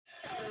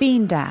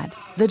Bean Dad,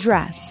 The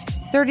Dress,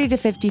 30 to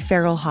 50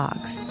 Feral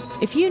Hogs.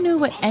 If you knew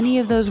what any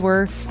of those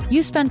were,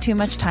 you spend too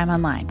much time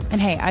online.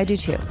 And hey, I do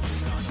too.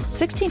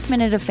 16th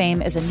Minute of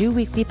Fame is a new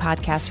weekly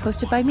podcast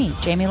hosted by me,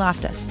 Jamie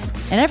Loftus.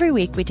 And every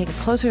week we take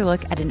a closer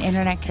look at an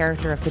internet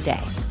character of the day.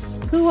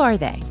 Who are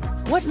they?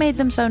 What made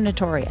them so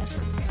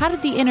notorious? How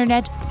did the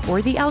internet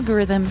or the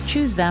algorithm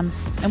choose them?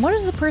 And what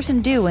does a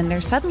person do when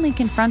they're suddenly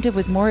confronted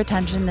with more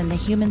attention than the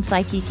human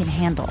psyche can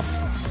handle?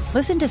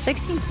 Listen to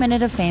 16th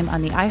Minute of Fame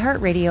on the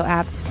iHeartRadio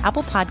app,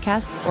 Apple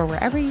Podcasts, or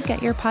wherever you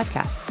get your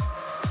podcasts.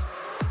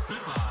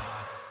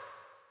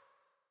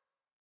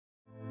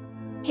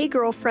 Hey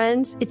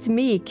girlfriends, it's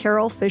me,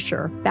 Carol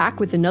Fisher, back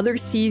with another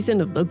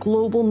season of the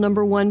global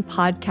 #1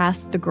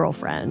 podcast, The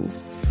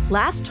Girlfriends.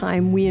 Last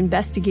time, we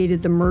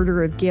investigated the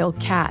murder of Gail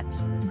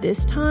Katz.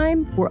 This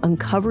time, we're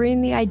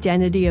uncovering the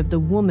identity of the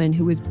woman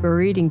who was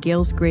buried in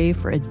Gail's grave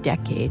for a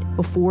decade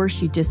before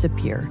she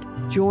disappeared.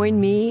 Join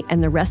me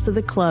and the rest of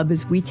the club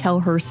as we tell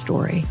her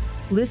story.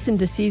 Listen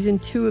to Season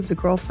 2 of The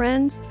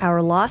Girlfriends,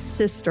 Our Lost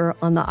Sister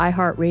on the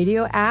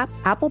iHeartRadio app,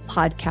 Apple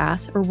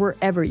Podcasts, or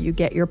wherever you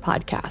get your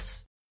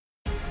podcasts.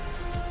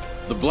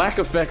 The Black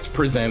Effect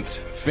presents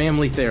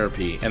Family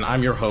Therapy, and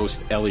I'm your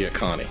host, Elliot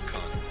Connie.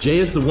 Jay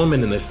is the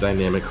woman in this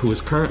dynamic who is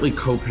currently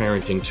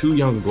co-parenting 2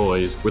 young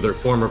boys with her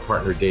former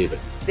partner, David.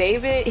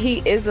 David,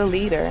 he is a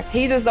leader.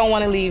 He just don't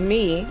want to leave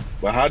me.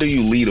 But how do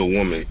you lead a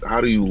woman?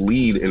 How do you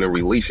lead in a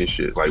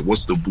relationship? Like,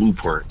 what's the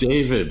blueprint?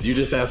 David, you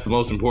just asked the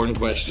most important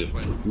question.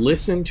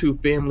 Listen to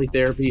Family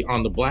Therapy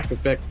on the Black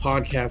Effect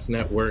Podcast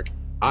Network,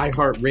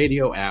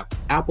 iHeartRadio app,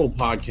 Apple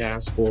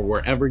Podcasts, or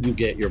wherever you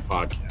get your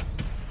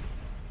podcasts.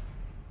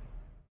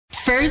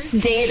 First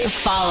Date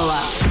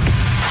Follow-Up.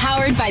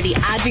 Powered by the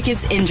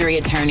Advocates Injury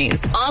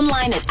Attorneys.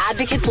 Online at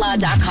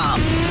advocateslaw.com.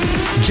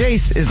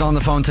 Jace is on the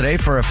phone today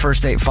for a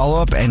first date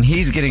follow-up, and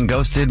he's getting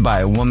ghosted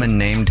by a woman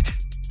named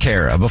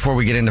Cara. Before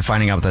we get into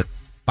finding out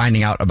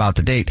about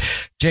the date,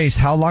 Jace,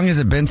 how long has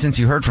it been since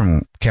you heard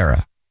from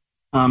Cara?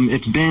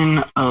 It's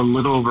been a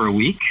little over a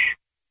week.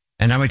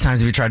 And how many times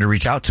have you tried to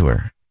reach out to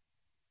her?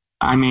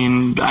 I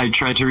mean, I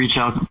tried to reach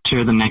out to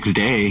her the next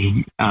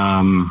day,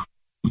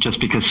 just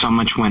because so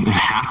much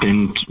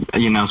happened,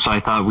 so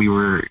I thought we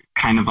were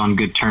kind of on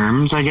good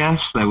terms, I guess,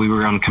 that we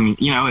were on,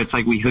 it's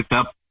like we hooked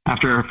up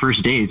after our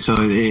first date. So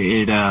I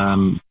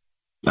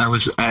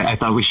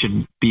thought we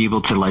should be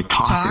able to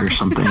talk or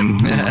something.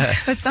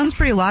 That sounds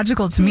pretty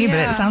logical to me, but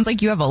it sounds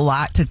like you have a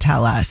lot to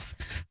tell us.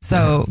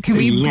 So can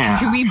we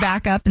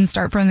back up and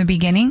start from the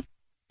beginning?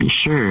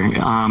 Sure.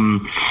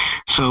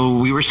 So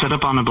we were set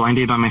up on a blind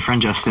date by my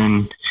friend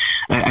Justin.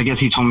 I guess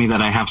he told me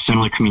that I have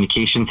similar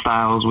communication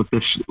styles with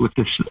this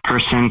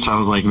person, so I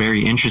was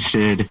very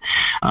interested.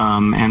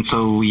 And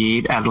so we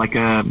ate at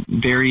a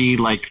very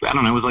I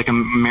don't know, it was like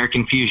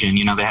American fusion.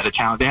 They had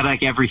they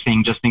had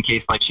everything just in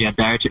case she had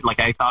dietary.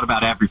 I thought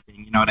about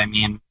everything. You know what I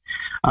mean?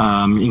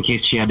 In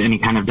case she had any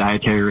kind of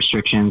dietary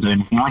restrictions or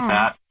anything like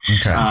that.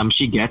 Okay.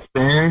 She gets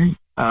there.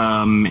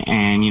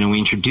 And, we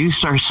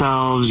introduced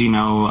ourselves,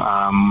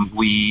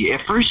 we,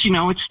 at first,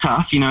 it's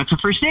tough, it's a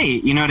first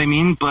date, you know what I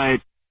mean? But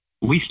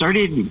we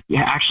started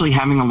actually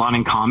having a lot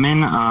in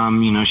common.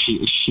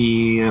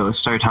 She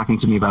started talking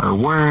to me about her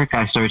work.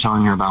 I started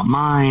telling her about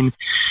mine.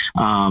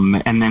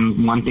 And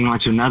then one thing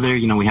led to another,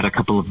 we had a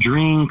couple of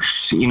drinks,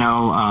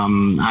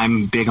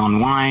 I'm big on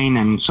wine.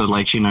 And so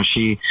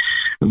she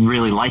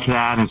really liked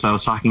that. And so I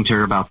was talking to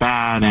her about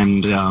that.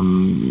 And,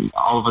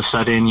 all of a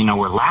sudden,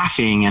 we're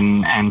laughing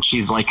and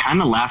she's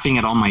kind of laughing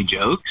at all my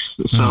jokes.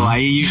 So I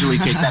usually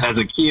take that as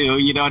a cue,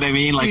 you know what I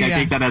mean? I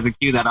take that as a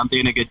cue that I'm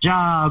doing a good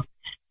job.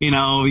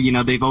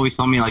 They've always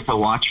told me to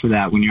watch for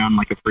that when you're on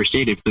a first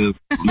date. If the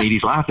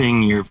lady's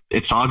laughing,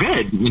 it's all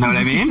good. You know what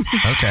I mean?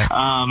 Okay.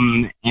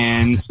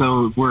 And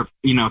so we're,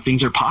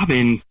 things are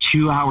popping.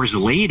 2 hours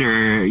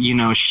later,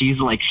 she's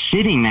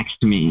sitting next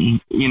to me,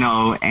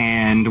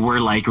 and we're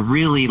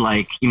really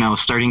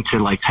starting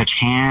to touch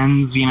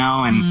hands,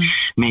 and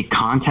make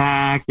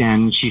contact.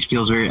 And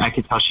I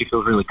could tell she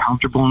feels really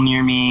comfortable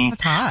near me.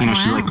 That's hot.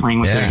 She's playing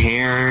with her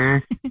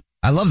hair.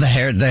 I love the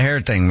hair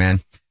thing, man.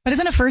 But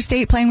isn't a first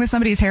date playing with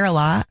somebody's hair a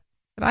lot?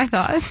 I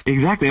thought.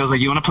 Exactly. I was like,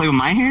 you want to play with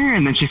my hair?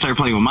 And then she started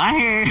playing with my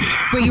hair.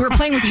 Wait, you were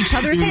playing with each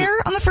other's hair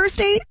on the first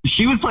date?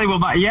 She was playing with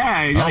my,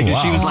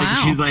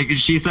 wow.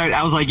 She started,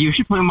 I was like, you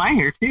should play with my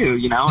hair too,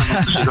 And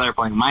then she started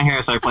playing with my hair.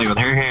 I started playing with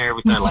her hair.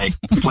 We started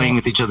playing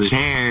with each other's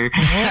hair.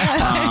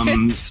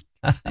 And,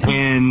 next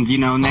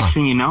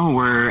thing you know,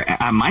 we're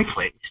at my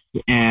place.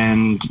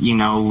 And,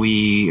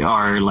 we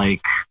are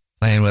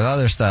playing with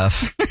other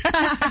stuff.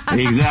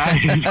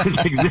 Exactly.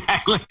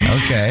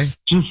 Okay.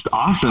 Just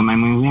awesome. I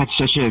mean, we had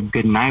such a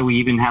good night. We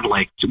even had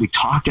we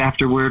talked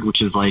afterward,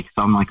 which is so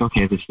I'm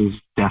okay, this is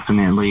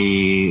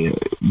definitely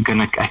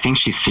I think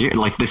she's serious.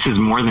 This is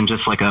more than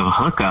just a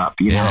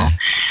hookup, you know?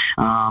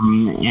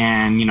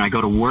 And, I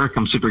go to work.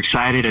 I'm super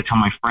excited. I tell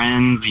my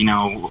friends,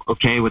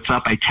 okay, what's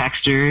up? I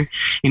text her,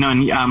 and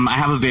I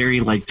have a very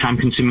time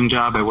consuming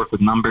job. I work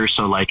with numbers.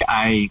 So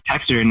I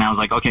text her and I was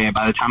like, okay,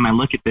 by the time I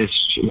look at this,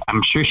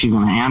 I'm sure she's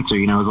going to answer,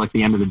 it was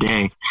the end of the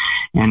day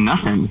and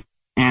nothing.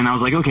 And I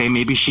was like, okay,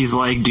 maybe she's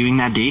like doing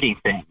that dating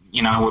thing,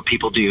 you know, what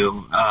people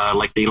do.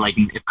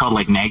 It's called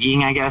like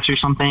nagging, I guess, or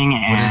something.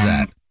 And what is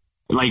that?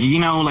 Like, you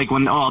know, like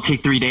when, I'll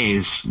take 3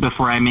 days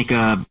before I make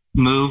a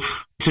move.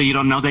 So you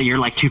don't know that you're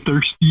like too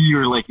thirsty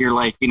or like, you're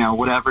like, you know,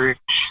 whatever.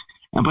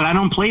 But I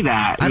don't play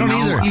that. I don't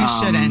either. You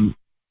shouldn't.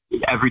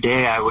 Every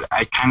day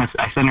I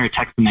send her a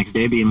text the next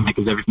day being like,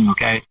 is everything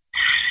okay?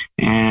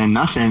 And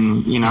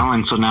nothing, you know,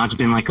 and so now it's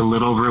been like a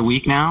little over a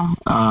week now.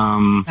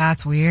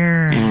 That's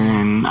weird.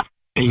 And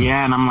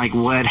yeah, and I'm like,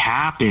 what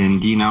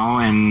happened, you know?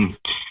 And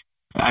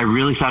I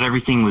really thought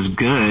everything was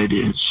good.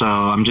 So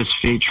I'm just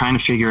trying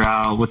to figure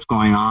out what's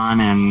going on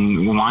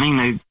and wanting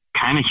to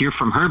kind of hear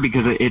from her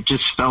because it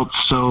just felt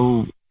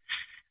so,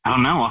 I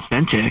don't know,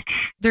 authentic.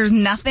 There's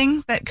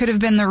nothing that could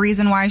have been the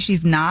reason why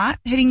she's not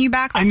hitting you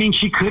back? I mean,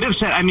 she could have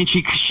said,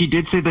 she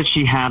did say that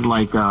she had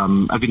like a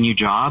new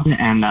job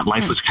and that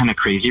life was kind of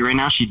crazy right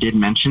now. She did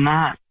mention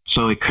that.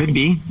 So it could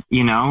be,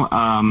 you know,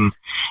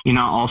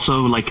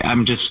 also like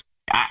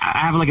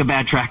I have like a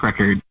bad track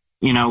record,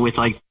 you know, with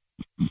like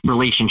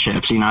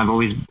relationships, you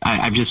know,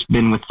 I've just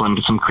been with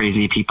some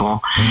crazy people.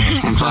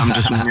 And so I'm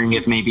just wondering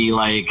if maybe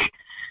like,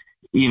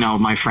 you know,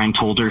 my friend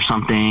told her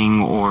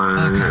something or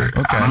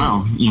okay. I don't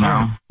know, you know.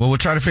 Right. Well, we'll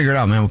try to figure it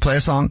out, man. We'll play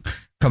a song,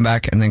 come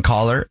back and then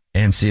call her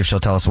and see if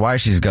she'll tell us why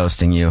she's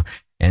ghosting you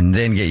and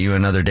then get you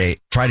another date.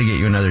 Try to get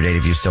you another date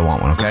if you still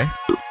want one. Okay.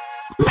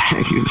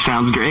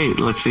 Sounds great.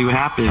 Let's see what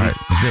happens. All right,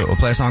 let's do it. We'll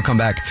play a song, come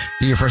back,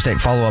 do your first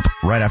date follow up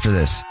right after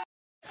this.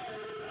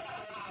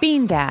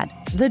 Bean Dad,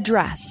 The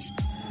Dress,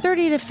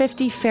 30 to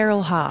 50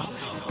 Feral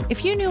Hogs.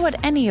 If you knew what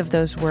any of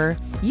those were,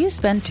 you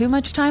spend too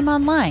much time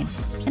online.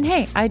 And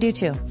hey, I do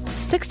too.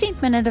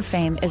 16th Minute of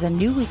Fame is a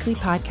new weekly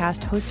podcast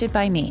hosted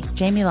by me,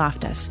 Jamie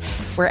Loftus,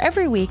 where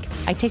every week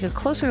I take a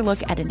closer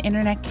look at an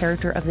internet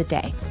character of the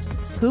day.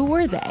 Who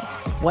were they?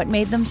 What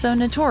made them so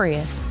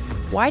notorious?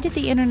 Why did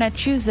the internet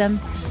choose them?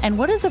 And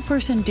what does a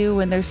person do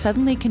when they're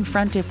suddenly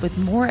confronted with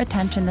more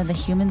attention than the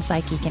human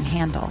psyche can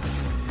handle?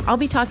 I'll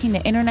be talking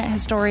to internet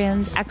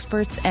historians,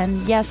 experts,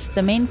 and yes,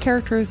 the main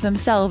characters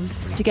themselves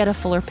to get a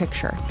fuller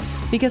picture.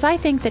 Because I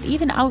think that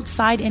even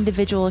outside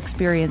individual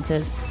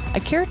experiences, a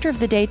character of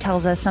the day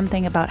tells us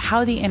something about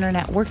how the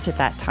internet worked at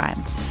that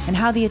time and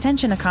how the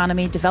attention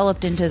economy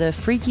developed into the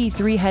freaky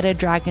three-headed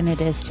dragon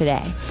it is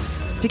today.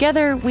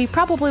 Together, we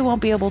probably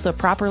won't be able to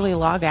properly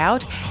log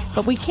out,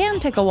 but we can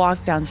take a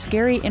walk down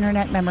scary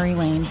internet memory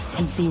lane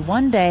and see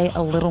one day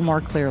a little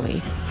more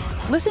clearly.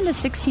 Listen to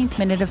 16th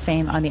Minute of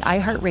Fame on the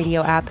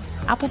iHeartRadio app,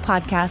 Apple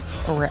Podcasts,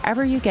 or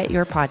wherever you get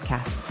your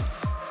podcasts.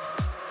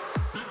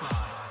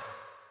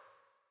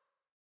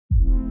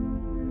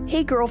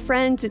 Hey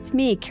girlfriends, it's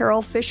me,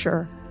 Carol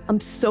Fisher. I'm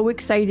so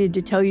excited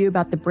to tell you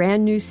about the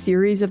brand new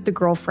series of The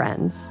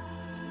Girlfriends.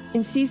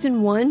 In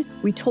season 1,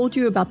 we told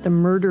you about the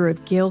murder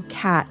of Gail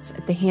Katz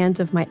at the hands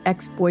of my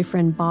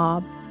ex-boyfriend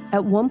Bob.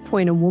 At one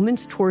point, a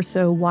woman's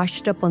torso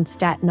washed up on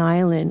Staten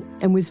Island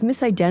and was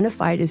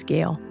misidentified as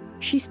Gail.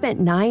 She spent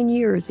 9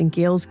 years in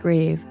Gail's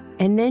grave,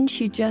 and then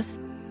she just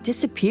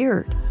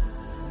disappeared.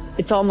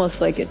 It's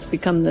almost like it's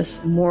become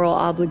this moral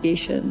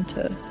obligation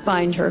to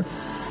find her.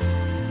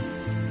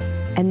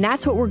 And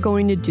that's what we're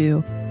going to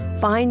do.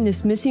 Find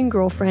this missing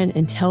girlfriend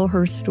and tell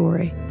her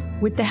story.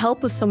 With the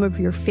help of some of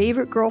your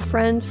favorite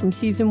girlfriends from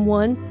season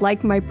 1,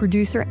 like my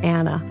producer,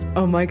 Anna.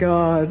 Oh my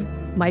God.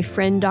 My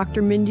friend,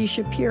 Dr. Mindy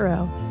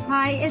Shapiro.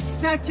 Hi, it's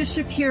Dr.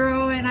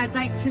 Shapiro, and I'd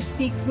like to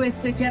speak with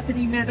the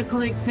deputy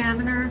medical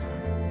examiner.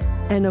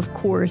 And of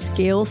course,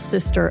 Gail's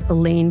sister,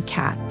 Elaine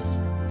Katz.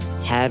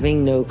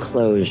 Having no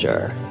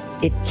closure,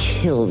 it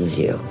kills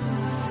you.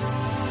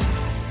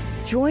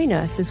 Join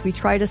us as we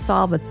try to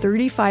solve a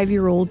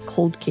 35-year-old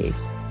cold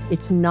case.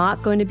 It's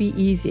not going to be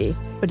easy,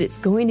 but it's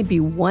going to be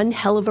one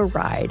hell of a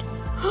ride.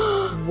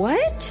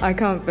 What? I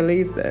can't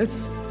believe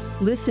this.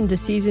 Listen to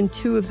season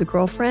 2 of The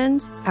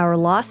Girlfriends, Our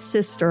Lost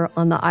Sister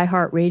on the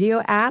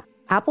iHeartRadio app,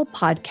 Apple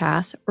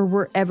Podcasts, or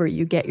wherever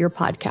you get your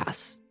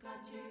podcasts.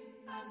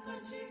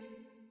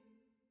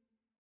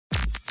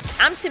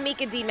 I'm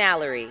Tamika D.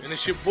 Mallory. And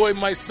it's your boy,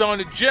 my son,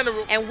 the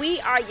General. And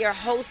we are your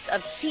hosts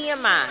of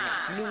TMI.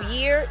 New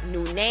year,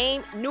 new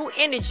name, new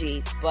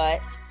energy, but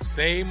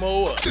same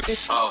old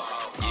us.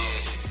 Oh,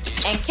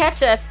 yeah. And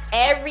catch us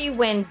every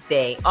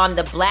Wednesday on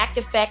the Black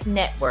Effect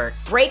Network,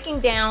 breaking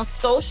down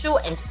social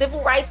and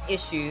civil rights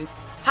issues,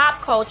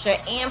 pop culture,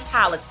 and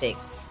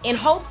politics in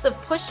hopes of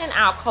pushing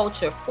our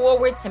culture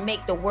forward to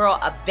make the world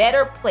a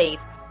better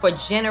place for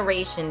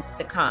generations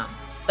to come.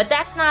 But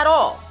that's not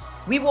all.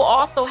 We will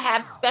also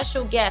have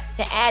special guests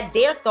to add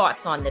their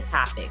thoughts on the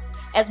topics,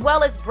 as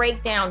well as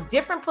break down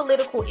different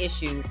political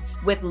issues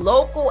with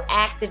local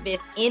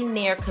activists in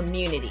their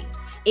community.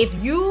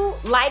 If you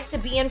like to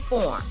be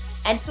informed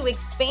and to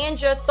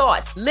expand your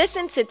thoughts,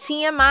 listen to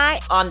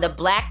TMI on the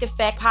Black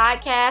Effect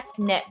Podcast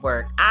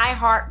Network,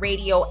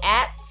 iHeartRadio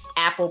app,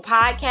 Apple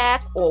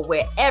Podcasts, or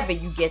wherever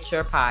you get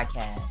your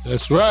podcasts.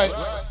 That's right.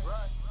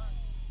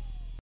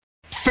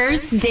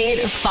 First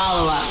date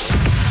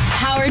follow-up.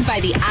 Powered by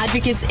the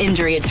Advocates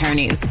Injury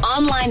Attorneys.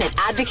 Online at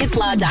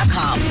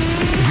advocateslaw.com.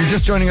 If you're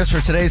just joining us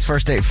for today's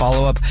first date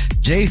follow-up,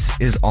 Jace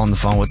is on the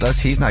phone with us.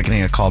 He's not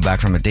getting a call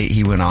back from a date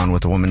he went on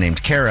with a woman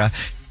named Cara,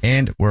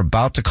 and we're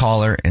about to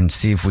call her and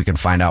see if we can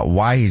find out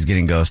why he's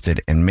getting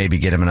ghosted and maybe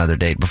get him another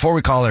date. Before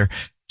we call her,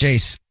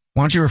 Jace,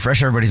 why don't you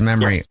refresh everybody's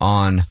memory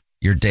on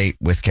your date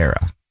with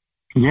Cara?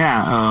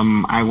 Yeah,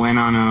 I went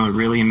on a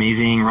really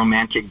amazing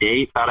romantic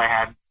date. Thought I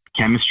had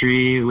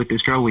chemistry with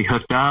this girl. We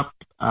hooked up.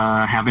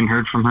 Haven't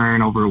heard from her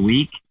in over a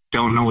week.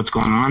 Don't know what's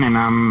going on, and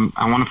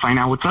I want to find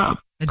out what's up.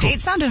 The date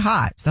sounded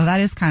hot, so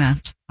that is kind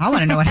of, I want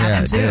to know what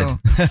happened too.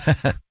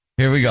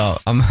 Here we go.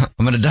 I'm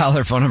going to dial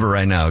her phone number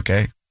right now,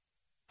 okay?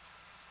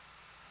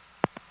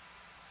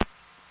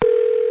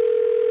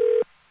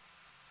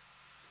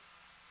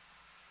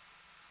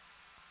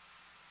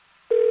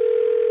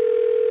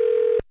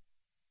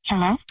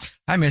 Hello?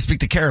 Hi, may I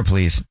speak to Cara,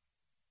 please?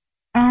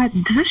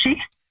 This is she.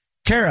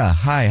 Cara,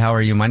 hi, how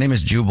are you? My name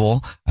is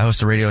Jubal. I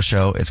host a radio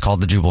show. It's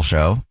called The Jubal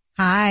Show.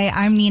 Hi,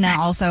 I'm Nina,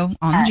 also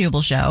on The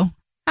Jubal Show.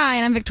 Hi,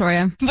 and I'm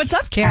Victoria. What's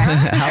up, Cara?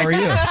 How are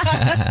you?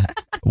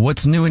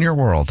 What's new in your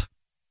world?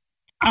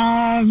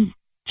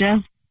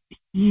 Just,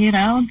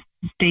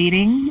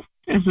 dating.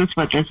 Is this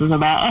what this is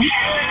about?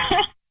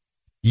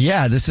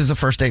 Yeah, this is a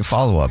first date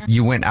follow-up.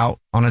 You went out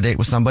on a date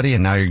with somebody,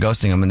 and now you're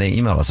ghosting them, and they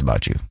emailed us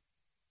about you.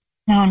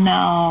 Oh,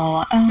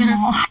 no.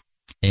 Oh.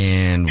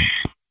 And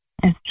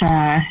it's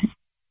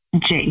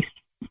Jace.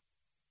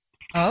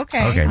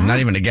 Okay. Okay, not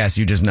even a guess.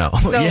 You just know.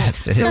 So, yes.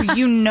 So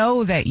you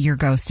know that you're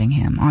ghosting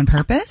him on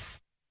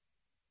purpose?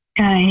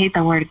 I hate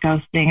the word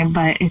ghosting,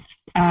 but it's,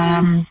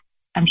 I'm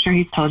sure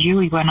he's told you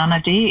we went on a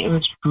date. It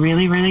was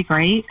really, really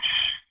great.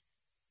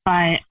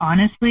 But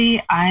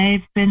honestly,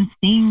 I've been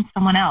seeing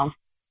someone else,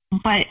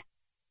 but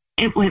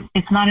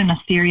it's not in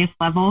a serious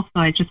level.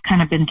 So I just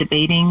kind of been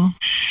debating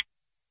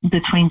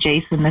between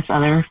Jace and this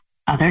other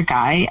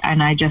guy.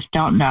 And I just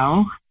don't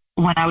know.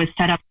 When I was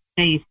set up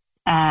with Jace,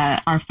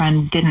 our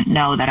friend didn't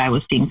know that I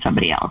was seeing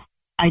somebody else.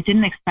 I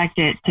didn't expect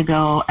it to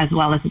go as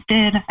well as it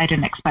did. I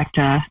didn't expect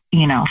to,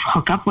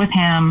 hook up with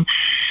him.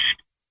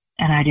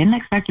 And I didn't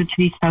expect it to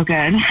be so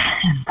good. And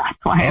that's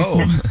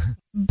why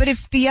But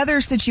if the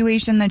other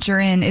situation that you're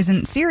in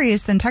isn't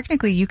serious, then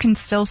technically you can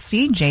still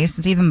see Jace.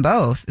 It's even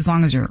both, as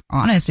long as you're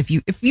honest. If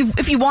you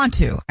want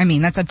to, I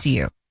mean, that's up to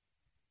you.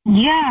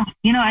 Yeah.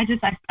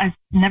 I've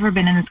never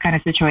been in this kind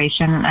of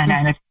situation, and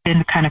I've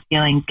been kind of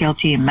feeling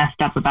guilty and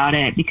messed up about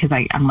it because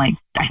I'm like,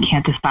 I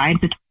can't decide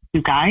between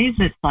two guys.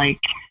 It's like,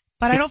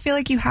 but I don't feel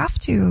like you have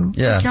to.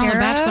 Yeah. You're on the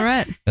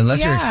Bachelorette.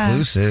 Unless you're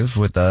exclusive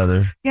with the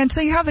other. Yeah,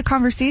 until you have the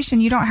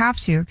conversation, you don't have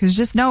to. Because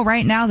just know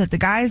right now that the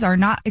guys are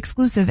not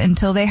exclusive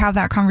until they have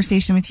that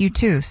conversation with you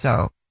too.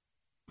 So.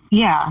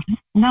 Yeah.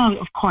 No,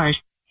 of course.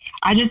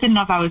 I just didn't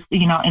know if I was,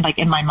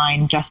 in my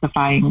mind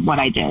justifying what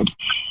I did.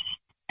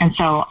 And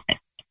so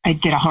I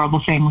did a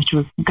horrible thing, which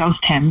was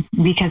ghost him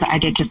because I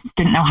just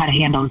didn't know how to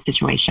handle the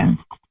situation.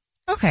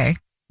 Okay.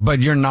 But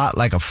you're not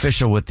like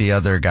official with the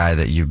other guy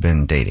that you've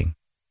been dating.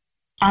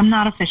 I'm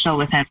not official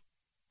with him.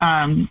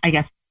 I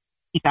guess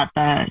he got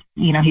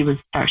he was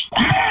first.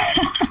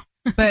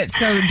 But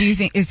so do you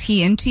think, is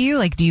he into you?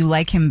 Like, do you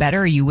like him better?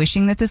 Are you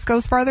wishing that this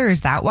goes farther?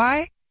 Is that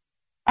why?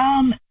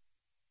 No,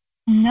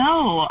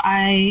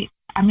 I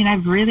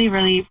really,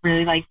 really,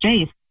 really like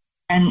Jace,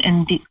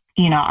 and the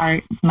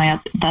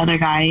other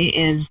guy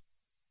is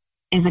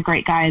a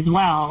great guy as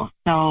well.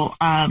 So,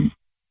 I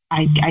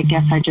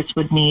guess I just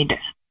would need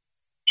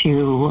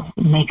to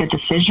make a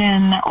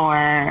decision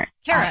or.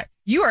 Cara,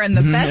 you are in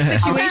the best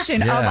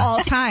situation of all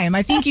time.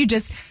 I think you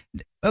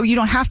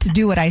don't have to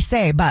do what I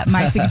say, but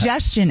my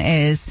suggestion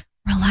is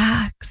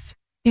relax.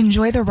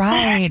 Enjoy the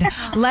ride.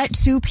 Let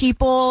two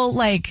people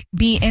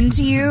be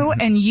into you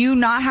and you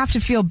not have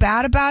to feel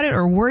bad about it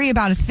or worry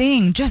about a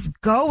thing. Just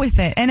go with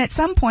it. And at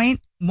some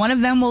point, one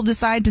of them will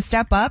decide to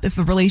step up if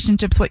the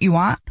relationship's what you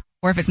want,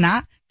 or if it's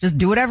not, just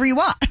do whatever you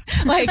want.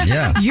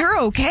 You're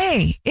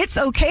okay. It's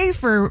okay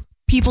for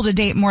people to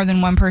date more than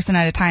one person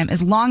at a time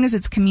as long as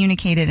it's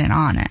communicated and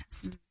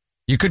honest.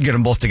 You could get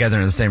them both together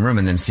in the same room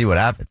and then see what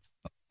happens.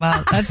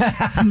 Well, that's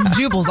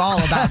Jubal's all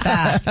about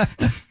that.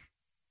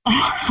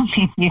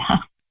 Yeah.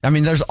 I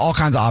mean, there's all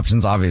kinds of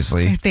options,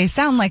 obviously. They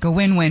sound like a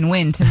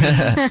win-win-win to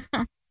me.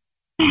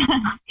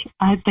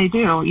 They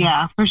do,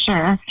 yeah, for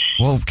sure.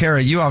 Well,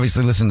 Cara, you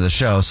obviously listen to the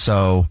show,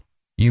 so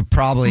you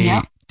probably,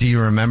 do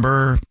you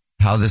remember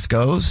how this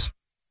goes?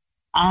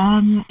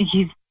 You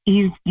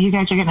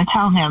guys are going to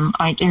tell him,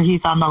 or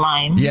he's on the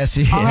line. Yes,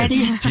 he already?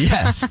 is.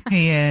 Yes.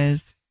 He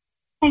is.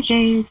 Hi,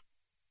 Jace.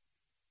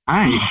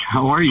 Hi,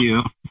 how are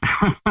you?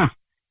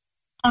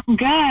 I'm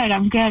good.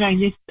 I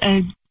just,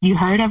 you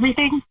heard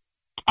everything?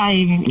 I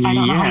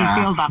don't know how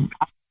you feel about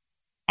that.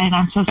 And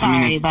I'm so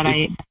sorry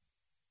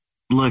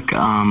Look,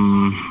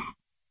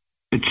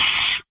 it's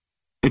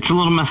a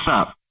little messed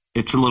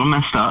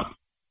up.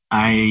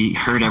 I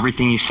heard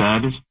everything you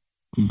said,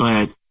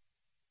 but,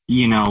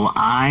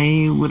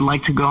 I would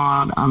like to go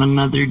out on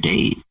another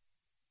date.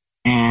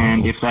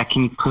 And if that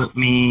can put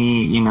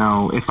me,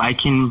 if I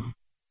can,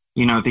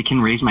 if it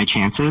can raise my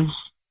chances,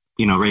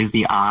 raise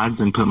the odds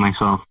and put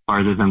myself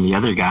farther than the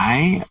other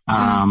guy.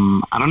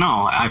 I don't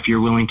know if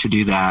you're willing to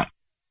do that,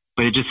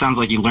 but it just sounds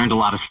like you learned a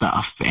lot of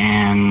stuff,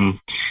 and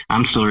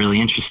I'm still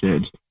really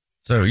interested.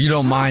 So you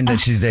don't mind that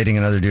she's dating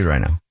another dude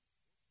right now?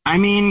 I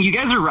mean, you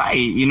guys are right.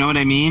 You know what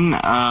I mean?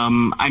 Like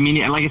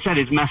I said,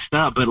 it's messed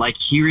up, but like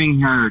hearing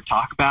her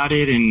talk about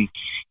it and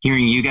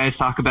hearing you guys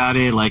talk about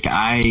it, like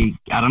I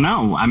don't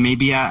know.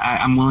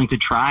 I'm willing to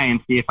try and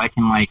see if I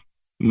can, like,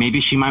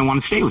 maybe she might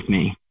want to stay with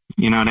me.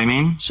 You know what I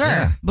mean? Sure.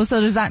 Yeah. Well, so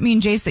does that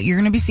mean, Jace, that you're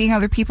going to be seeing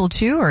other people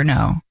too, or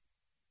no?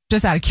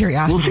 Just out of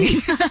curiosity.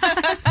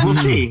 We'll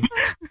see.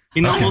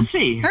 We'll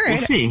see. All right.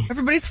 We'll see.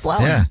 Everybody's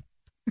flowing. Yeah.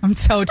 I'm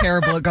so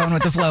terrible at going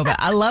with the flow, but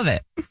I love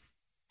it.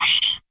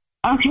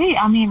 Okay.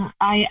 I mean,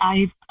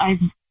 I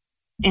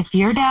if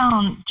you're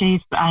down,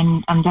 Jace,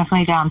 I'm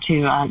definitely down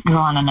to go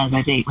on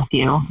another date with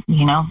you.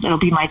 It'll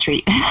be my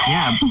treat.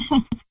 Yeah.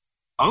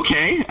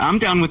 Okay, I'm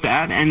down with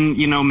that. And,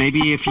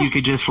 maybe if you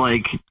could just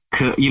like,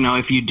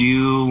 if you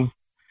do,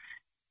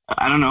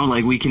 I don't know,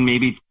 like we can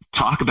maybe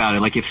talk about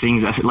it. Like if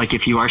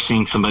you are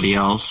seeing somebody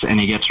else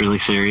and it gets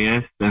really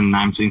serious, and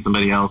I'm seeing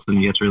somebody else and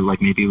it gets really,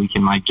 like, maybe we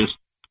can like just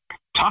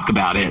talk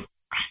about it.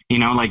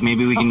 Like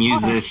maybe we can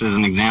use this as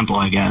an example,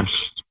 I guess.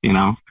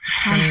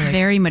 Sounds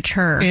very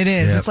mature. It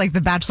is. Yep. It's like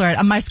the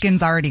Bachelorette. My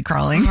skin's already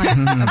crawling.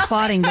 I'm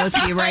applauding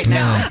both of you right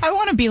now. I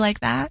want to be like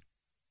that.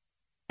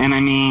 And I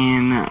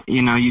mean,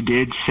 you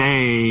did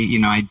say,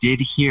 I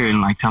did hear, and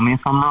like, tell me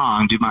if I'm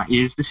wrong, do my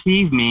ears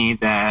deceive me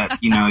that,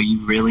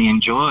 you really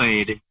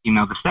enjoyed,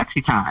 the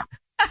sexy time.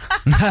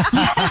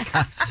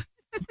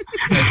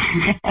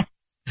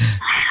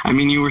 I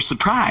mean, you were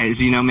surprised,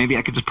 maybe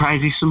I could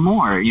surprise you some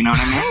more. You know what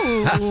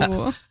I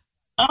mean?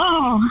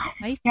 Oh,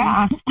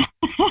 yeah.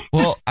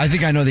 Well, I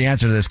think I know the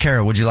answer to this.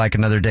 Cara, would you like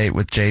another date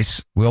with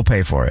Jace? We'll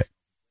pay for it.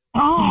 Oh,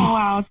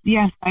 wow.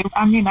 Yes. I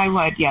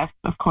would. Yes,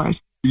 of course.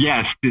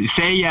 Yes.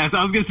 Say yes.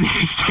 I was going to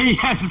say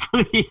yes,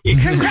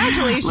 please.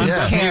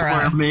 Congratulations,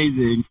 Cara.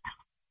 Amazing.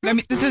 I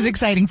mean, this is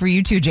exciting for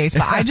you too, Jace,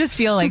 but I just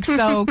feel like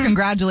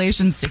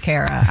congratulations to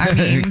Cara. I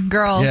mean,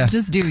 girl,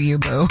 just do you,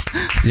 boo.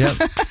 Yep.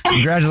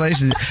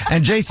 Congratulations.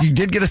 And Jace, you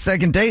did get a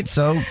second date,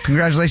 so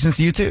congratulations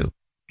to you too.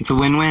 It's a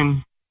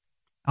win-win.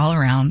 All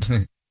around.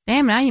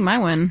 Damn, now you might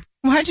win.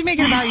 Why'd you make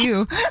it about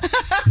you?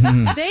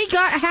 They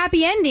got a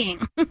happy ending.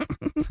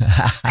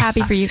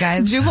 Happy for you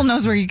guys. Jubal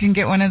knows where you can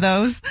get one of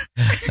those.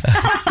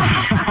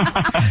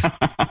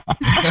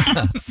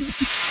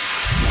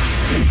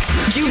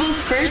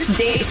 Jubal's first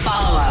date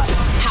follow-up.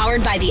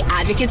 Powered by the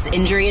Advocates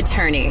Injury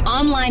Attorney.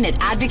 Online at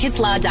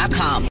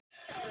advocateslaw.com.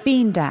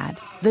 Bean Dad,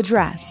 The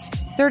Dress,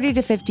 30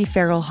 to 50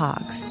 Feral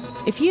Hogs.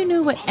 If you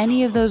knew what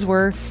any of those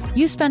were,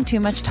 you spend too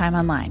much time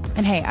online.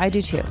 And hey, I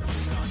do too.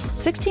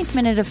 16th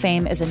Minute of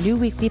Fame is a new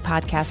weekly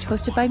podcast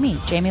hosted by me,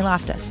 Jamie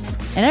Loftus.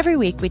 And every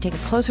week we take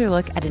a closer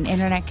look at an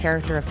internet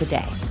character of the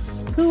day.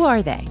 Who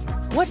are they?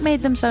 What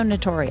made them so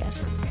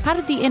notorious? How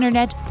did the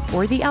internet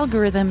or the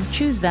algorithm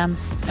choose them?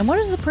 And what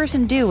does a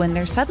person do when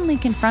they're suddenly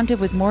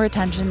confronted with more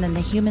attention than the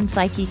human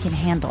psyche can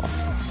handle?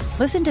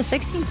 Listen to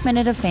 16th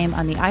Minute of Fame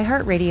on the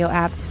iHeartRadio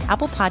app,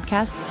 Apple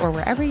Podcasts, or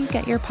wherever you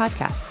get your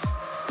podcasts.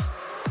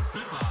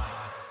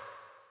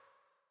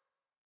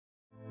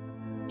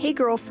 Hey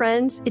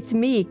girlfriends, it's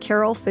me,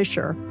 Carol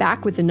Fisher,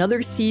 back with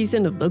another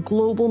season of the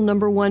global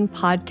 #1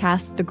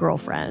 podcast, The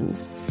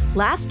Girlfriends.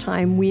 Last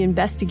time, we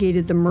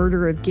investigated the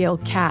murder of Gail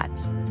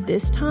Katz.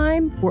 This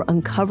time, we're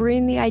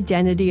uncovering the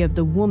identity of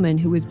the woman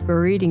who was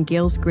buried in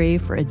Gail's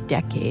grave for a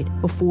decade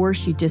before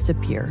she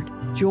disappeared.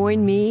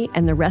 Join me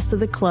and the rest of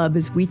the club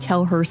as we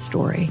tell her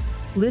story.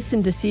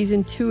 Listen to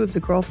Season 2 of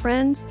The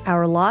Girlfriends,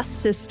 Our Lost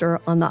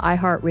Sister on the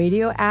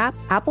iHeartRadio app,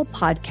 Apple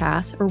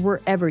Podcasts, or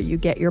wherever you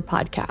get your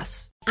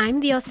podcasts.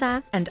 I'm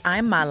Diosa. And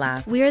I'm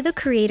Mala. We are the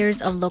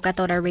creators of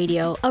Locatora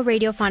Radio, a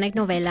radiophonic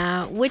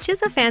novela, which is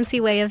a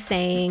fancy way of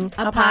saying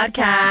a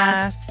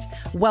podcast.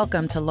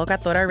 Welcome to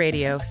Locatora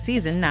Radio,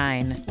 Season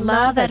 9.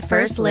 Love at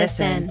first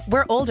listen.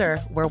 We're older,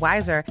 we're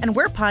wiser, and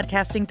we're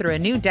podcasting through a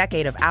new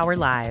decade of our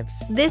lives.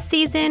 This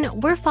season,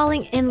 we're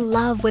falling in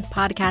love with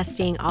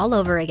podcasting all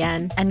over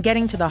again. And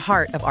getting to the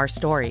heart of our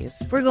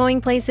stories. We're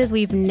going places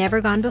we've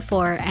never gone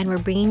before, and we're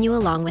bringing you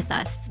along with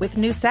us. With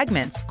new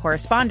segments,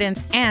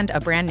 correspondence, and a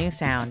brand new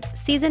sound.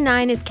 Season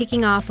 9 is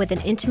kicking off with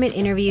an intimate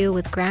interview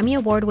with Grammy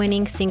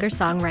Award-winning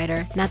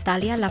singer-songwriter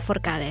Natalia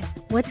Lafourcade.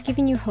 What's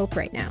giving you hope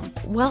right now?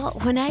 Well,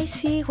 when I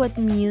see what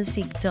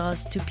music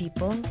does to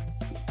people,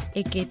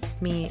 it gives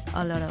me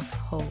a lot of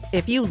hope.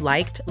 If you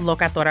liked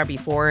Locatora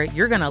before,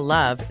 you're going to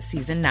love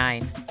Season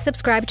 9.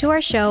 Subscribe to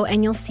our show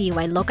and you'll see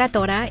why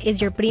Locatora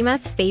is your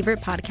prima's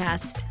favorite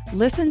podcast.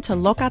 Listen to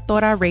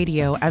Locatora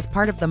Radio as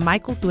part of the My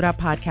Cultura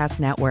Podcast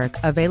Network,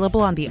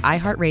 available on the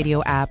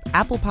iHeartRadio app,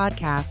 Apple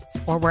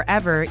Podcasts, or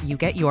wherever you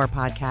get your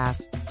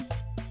podcasts.